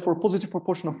showed that for a positive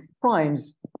proportion of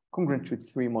primes, congruent with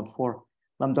 3 mod 4,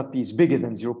 lambda p is bigger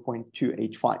than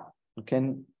 0.285. Okay,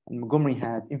 and Montgomery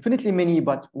had infinitely many,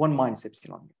 but 1 minus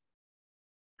epsilon.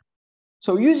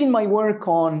 So using my work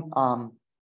on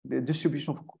the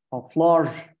distribution of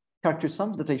large character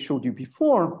sums that I showed you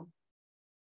before,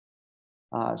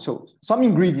 so some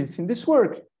ingredients in this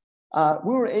work,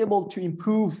 we were able to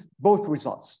improve both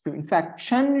results, to in fact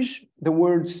change the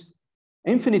words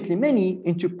infinitely many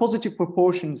into positive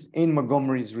proportions in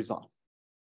Montgomery's result.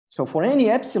 So for any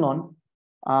epsilon,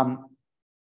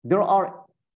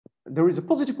 there is a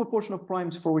positive proportion of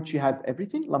primes for which you have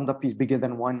everything. Lambda p is bigger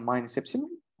than 1 minus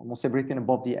epsilon, almost everything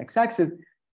above the x-axis.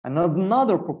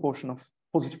 Another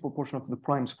positive proportion of the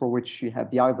primes for which you have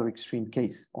the either extreme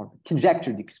case or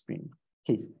conjectured extreme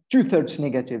case, 2/3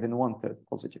 negative and 1/3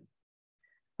 positive.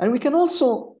 And we can also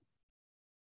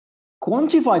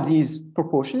quantify these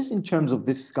proportions in terms of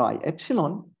this guy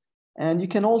epsilon, and you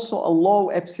can also allow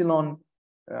epsilon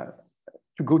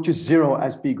to go to 0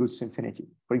 as p goes to infinity.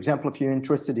 For example, if you're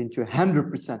interested into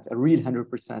 100%, a real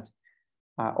 100%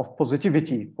 of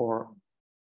positivity for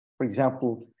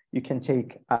example, you can take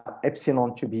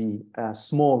epsilon to be a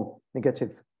small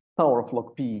negative power of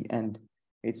log p, and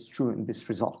it's true in this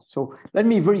result. So let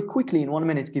me very quickly, in 1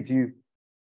 minute, give you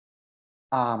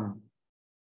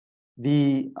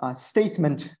the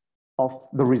statement of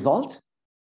the result.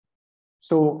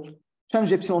 So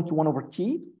change epsilon to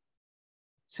 1/t.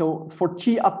 So for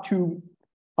t up to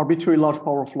arbitrary large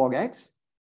power of log x,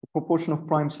 the proportion of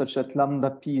primes such that lambda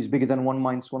p is bigger than 1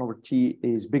 minus 1/t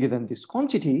is bigger than this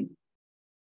quantity.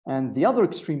 And the other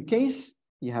extreme case,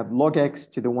 you have log x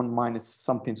to the 1 minus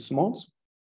something small, so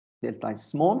delta is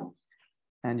small,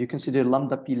 and you consider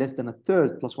lambda p less than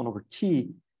 1/3 plus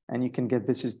 1/t, and you can get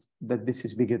this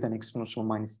is bigger than exponential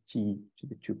minus t to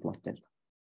the 2 plus delta.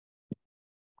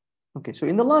 Okay, so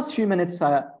in the last few minutes,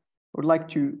 I would like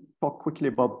to talk quickly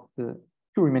about the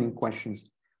 2 remaining questions.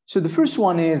 So the first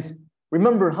one is,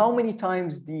 remember how many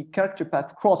times the character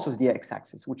path crosses the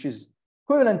x-axis, which is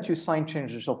equivalent to sign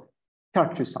changes of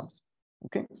character sums.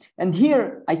 Okay, and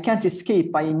here I can't escape.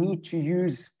 I need to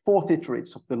use 4th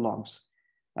iterates of the logs,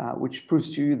 which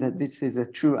proves to you that this is a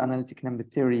true analytic number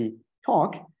theory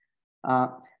talk.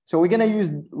 So we're going to use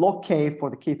log k for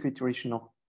the kth iteration of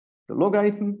the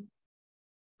logarithm.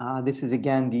 This is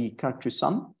again the character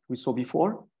sum we saw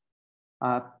before.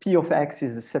 P of x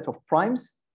is a set of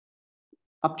primes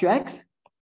up to x.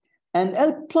 And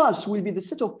L plus will be the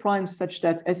set of primes such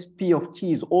that SP of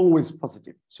t is always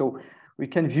positive. So we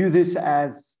can view this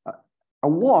as a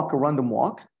walk, a random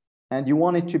walk, and you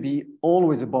want it to be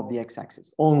always above the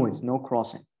x-axis, always, no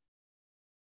crossing.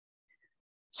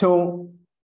 So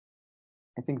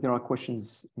I think there are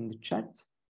questions in the chat.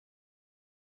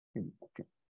 Okay,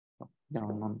 no, there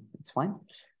are none, it's fine.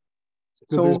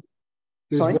 So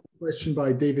there's one question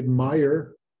by David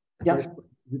Meyer. Yeah. Is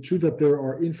it true that there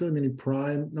are infinite many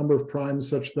number of primes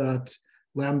such that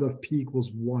lambda of p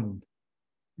equals 1?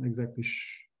 Not exactly.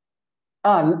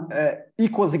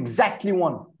 Equals exactly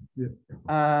 1.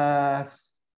 Yeah.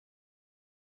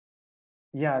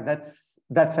 Yeah, that's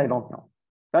I don't know.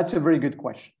 That's a very good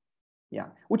question. Yeah,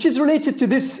 which is related to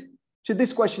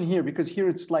this question here, because here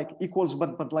it's like equals,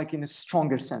 but like in a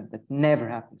stronger sense. That never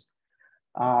happens.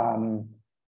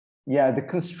 Yeah, the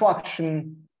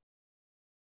construction.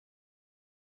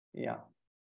 Yeah,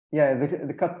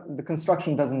 the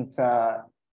construction doesn't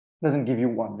give you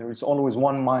 1. There is always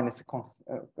 1 minus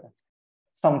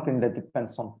something that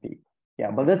depends on p.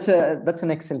 Yeah, but that's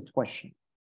an excellent question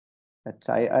that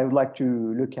I would like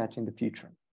to look at in the future.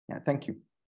 Yeah, thank you.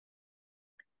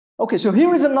 Okay, so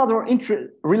here is another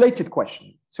related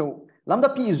question. So lambda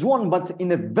p is 1, but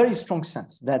in a very strong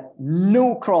sense that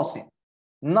no crossing,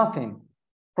 nothing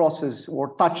crosses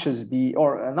or touches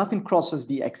nothing crosses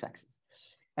the x-axis.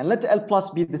 And let L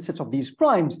plus be the set of these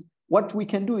primes. What we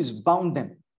can do is bound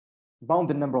them, bound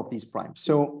the number of these primes.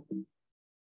 So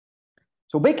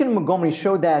Bacon and Montgomery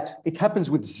show that it happens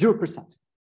with 0%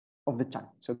 of the time.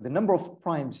 So the number of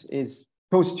primes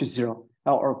goes to 0,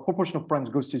 or proportion of primes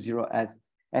goes to 0 as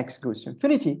x goes to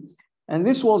infinity. And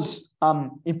this was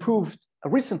improved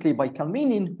recently by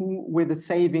Kalminin, with a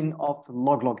saving of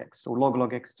log x, or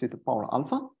log x to the power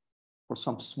alpha, for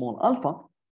some small alpha.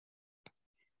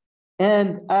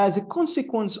 And as a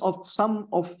consequence of some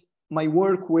of my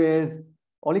work with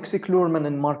Oleksiy Klurman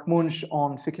and Mark Munch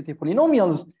on Fekete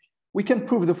polynomials, we can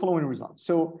prove the following result.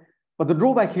 But the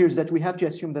drawback here is that we have to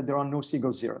assume that there are no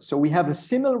single zeros. So we have a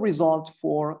similar result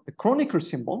for the Kronecker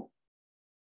symbol,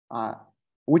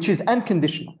 which is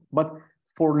unconditional. But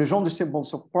for Legendre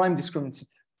symbols of prime discriminants,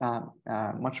 it's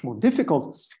much more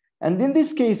difficult. And in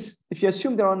this case, if you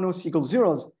assume there are no single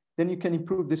zeros, then you can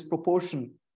improve this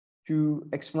proportion to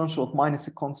exponential of minus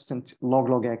a constant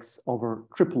log x over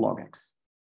triple log x.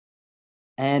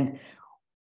 And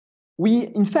we,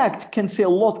 in fact, can say a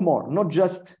lot more, not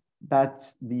just that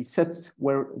the set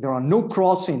where there are no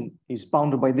crossing is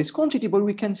bounded by this quantity, but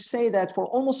we can say that for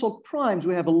almost all primes,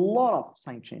 we have a lot of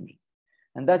sign changes.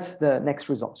 And that's the next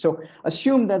result. So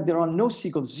assume that there are no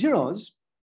single zeros,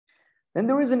 then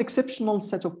there is an exceptional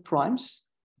set of primes,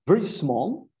 very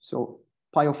small. So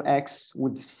pi of x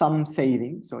with some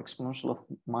saving, so exponential of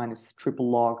minus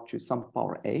triple log to some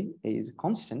power a is a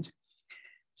constant,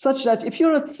 such that if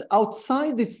you're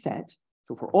outside this set,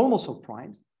 so for almost all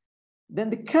primes, then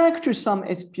the character sum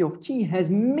SP of t has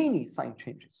many sign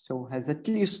changes. So has at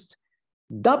least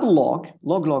double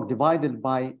log divided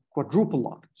by quadruple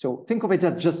log. So think of it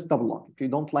as just double log. If you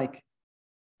don't like,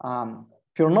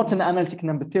 if you're not an analytic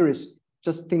number theorist,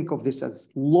 just think of this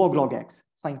as log x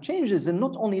sign changes. And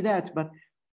not only that, but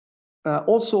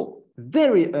also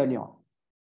very early on.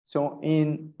 So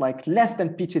in like less than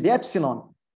p to the epsilon,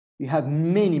 you have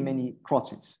many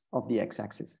crossings of the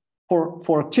x-axis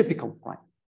for a typical prime.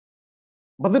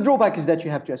 But the drawback is that you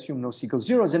have to assume no single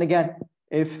zeros. And again,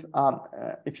 if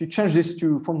you change this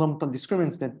to fundamental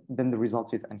discriminants, then the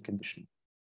result is unconditional.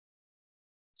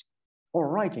 All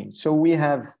righty, so we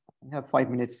have 5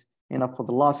 minutes enough for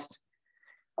the last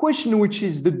question, which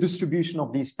is the distribution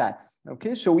of these paths.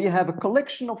 Okay, so we have a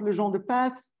collection of Legendre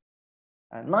paths,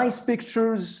 nice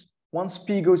pictures. Once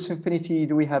p goes to infinity,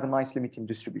 do we have a nice limiting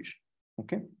distribution?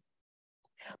 Okay,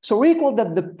 so recall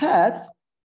that the path,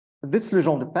 this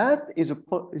Legendre path, is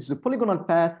a polygonal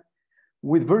path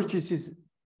with vertices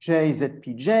j,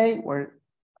 zpj, where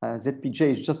zpj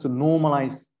is just a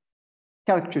normalized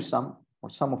character sum, or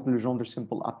sum of the Legendre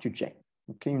symbol up to j.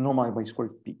 Okay, normalized by square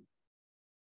root p.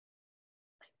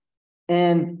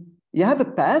 And you have a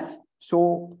path,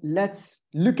 so let's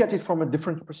look at it from a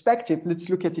different perspective. Let's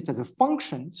look at it as a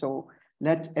function. So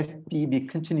let fp be a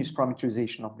continuous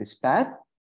parameterization of this path.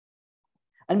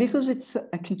 And because it's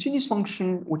a continuous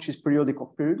function, which is periodic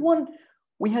of period 1,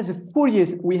 we have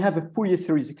a Fourier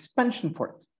series expansion for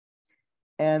it.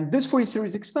 And this Fourier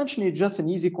series expansion is just an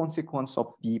easy consequence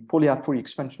of the Pólya Fourier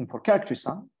expansion for character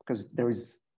sum, because there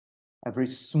is a very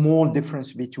small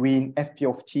difference between fp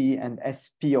of t and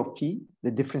sp of t.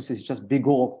 The difference is just big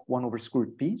O of 1 over square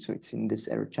root p, so it's in this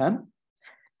error term.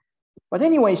 But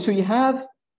anyway, so you have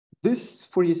this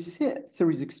Fourier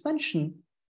series expansion,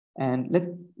 And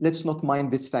let's not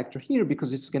mind this factor here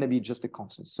because it's going to be just a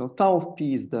constant. So tau of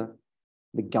P is the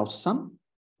Gauss sum,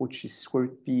 which is square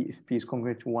root P if P is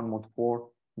congruent to 1 mod 4,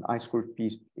 and I squared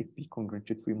P if P congruent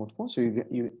to 3 mod 4. So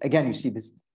again, you see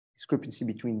this discrepancy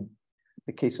between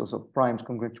the cases of primes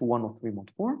congruent to 1 or 3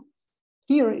 mod 4.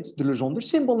 Here it's the Legendre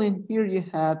symbol, and here you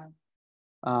have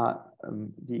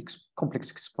the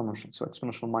complex exponential, so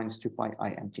exponential minus 2 pi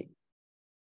I n t.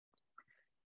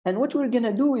 And what we're going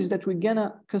to do is that we're going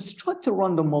to construct a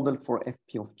random model for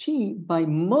Fp of t by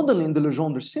modeling the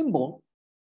Legendre symbol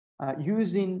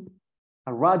using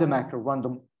a Rademacher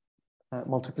random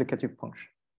multiplicative function,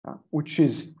 which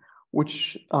is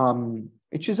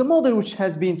a model which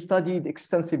has been studied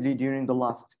extensively during the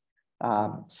last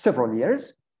several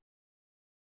years,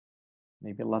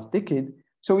 maybe last decade.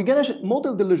 So we're going to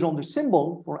model the Legendre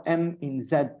symbol for m in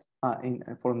z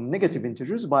for negative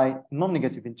integers by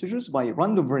non-negative integers by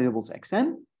random variables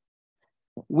xn,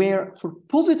 where for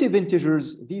positive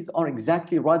integers, these are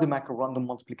exactly Rademacher random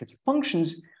multiplicative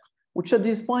functions, which are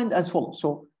defined as follows.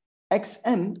 So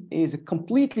xm is a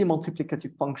completely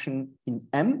multiplicative function in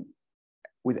m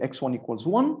with x1 equals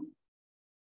 1,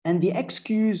 and the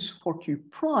xq's for q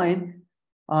prime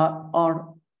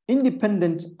are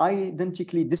independent,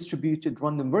 identically distributed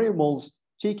random variables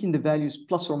taking the values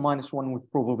plus or minus 1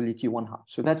 with probability 1/2.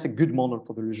 So that's a good model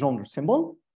for the Legendre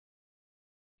symbol.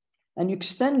 And you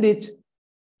extend it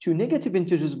to negative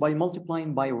integers by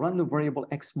multiplying by a random variable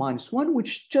x minus 1,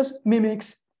 which just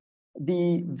mimics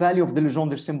the value of the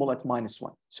Legendre symbol at minus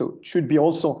 1. So it should be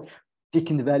also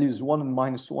taking the values 1 and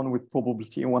minus 1 with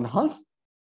probability 1/2,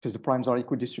 because the primes are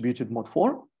equidistributed mod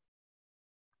 4.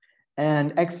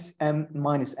 And xm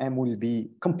minus m will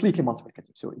be completely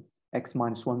multiplicative. So it's x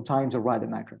minus 1 times a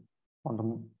Rademacher on the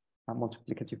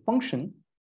multiplicative function.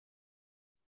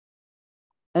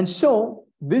 And so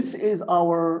this is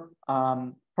our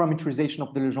parameterization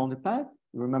of the Legendre path.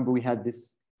 Remember, we had this.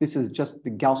 This is just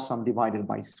the Gauss sum divided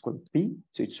by square root p.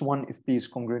 So it's 1 if p is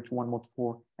congruent to 1 mod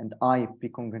 4, and I if p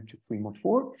congruent to 3 mod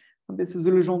 4. And this is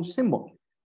the Legendre symbol.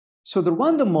 So the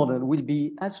random model will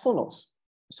be as follows.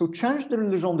 So change the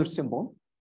Legendre symbol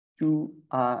to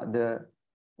the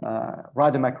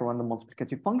Rademacher random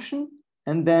multiplicative function,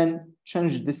 and then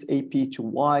change this AP to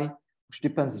y, which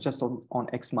depends just on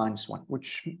x minus 1,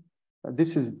 which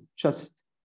this is just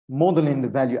modeling the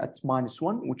value at minus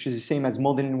 1, which is the same as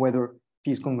modeling whether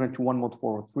p is congruent to 1 mod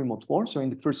 4 or 3 mod 4. So in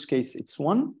the first case, it's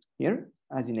 1 here,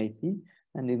 as in AP,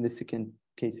 and in the second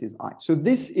case is I. So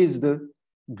this is the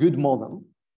good model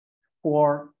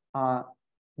for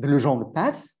the Legendre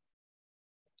paths.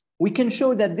 We can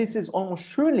show that this is almost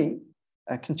surely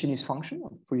a continuous function,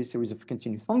 or Fourier series of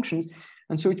continuous functions.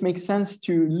 And so it makes sense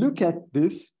to look at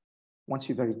this, once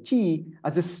you vary t,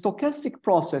 as a stochastic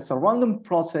process, a random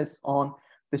process on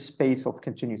the space of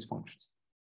continuous functions.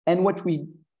 And what we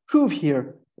prove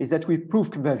here is that we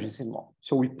prove convergence in law.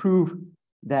 So we prove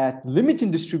that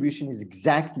limiting distribution is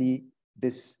exactly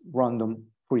this random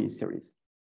Fourier series.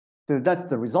 So that's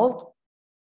the result,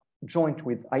 joint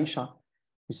with Aisha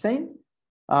Hussein.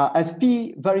 As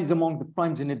p varies among the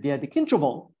primes in a dyadic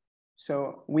interval,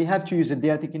 so we have to use a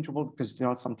dyadic interval because there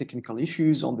are some technical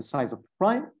issues on the size of the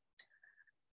prime.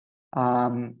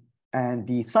 And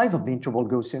the size of the interval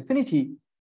goes to infinity.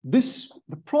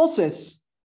 The process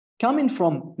coming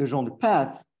from Legendre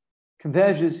paths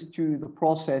converges to the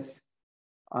process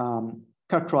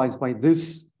characterized by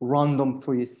this random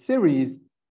Fourier series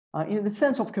in the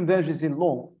sense of convergence in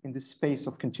law in the space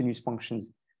of continuous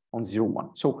functions on 0,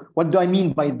 1. So what do I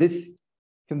mean by this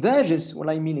convergence? Well,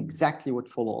 I mean exactly what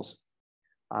follows.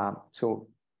 So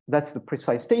that's the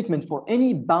precise statement. For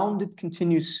any bounded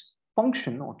continuous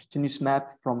function or continuous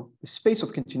map from the space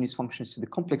of continuous functions to the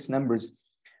complex numbers,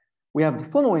 we have the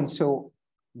following. So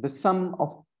the sum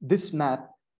of this map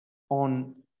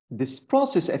on this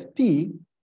process Fp,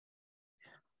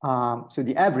 so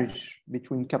the average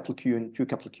between capital Q and 2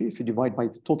 capital Q, if you divide by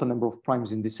the total number of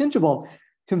primes in this interval,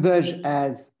 converge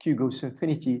as Q goes to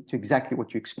infinity to exactly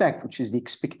what you expect, which is the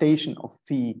expectation of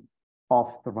phi of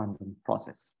the random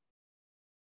process.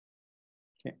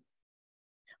 Okay.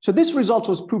 So this result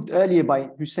was proved earlier by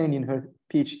Hussein in her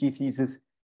PhD thesis,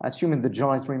 assuming the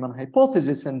generalized Riemann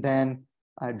hypothesis, and then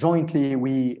jointly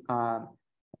we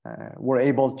were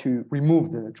able to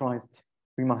remove the generalized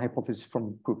Riemann hypothesis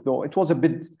from the proof, though it was a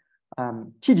bit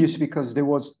tedious because there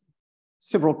was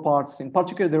several parts. In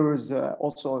particular, there was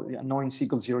also the annoying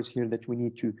Siegel zeros here that we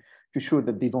need to show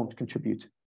that they don't contribute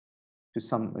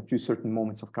to certain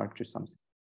moments of character sums.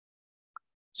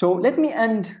 So let me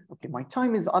end. Okay, my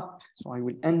time is up, so I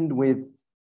will end with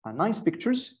nice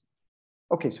pictures.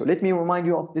 Okay, so let me remind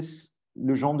you of this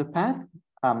Legendre path.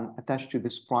 attached to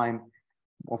this prime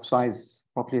of size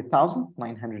roughly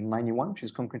 1,991, which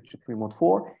is concurrent to 3 mod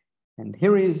 4. And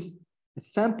here is a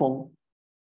sample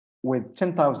with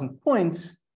 10,000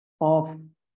 points of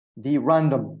the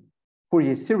random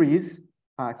Fourier series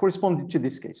corresponding to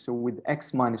this case. So with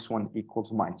x minus 1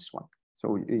 equals minus 1.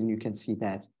 So you can see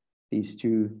that these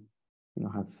two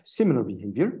have similar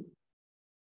behavior.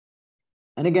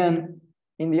 And again,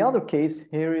 in the other case,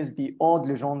 here is the odd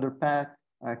Legendre path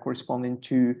corresponding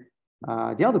to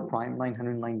the other prime,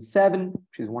 997,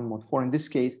 which is 1 mod 4 in this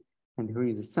case. And here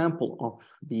is a sample of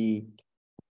the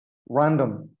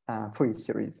random Fourier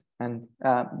series. And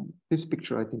this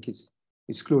picture, I think,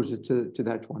 is closer to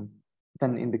that one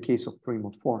than in the case of 3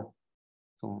 mod 4.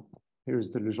 So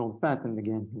here's the Legendre path, and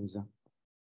again, here's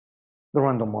the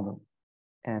random model.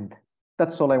 And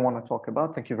that's all I want to talk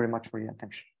about. Thank you very much for your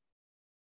attention.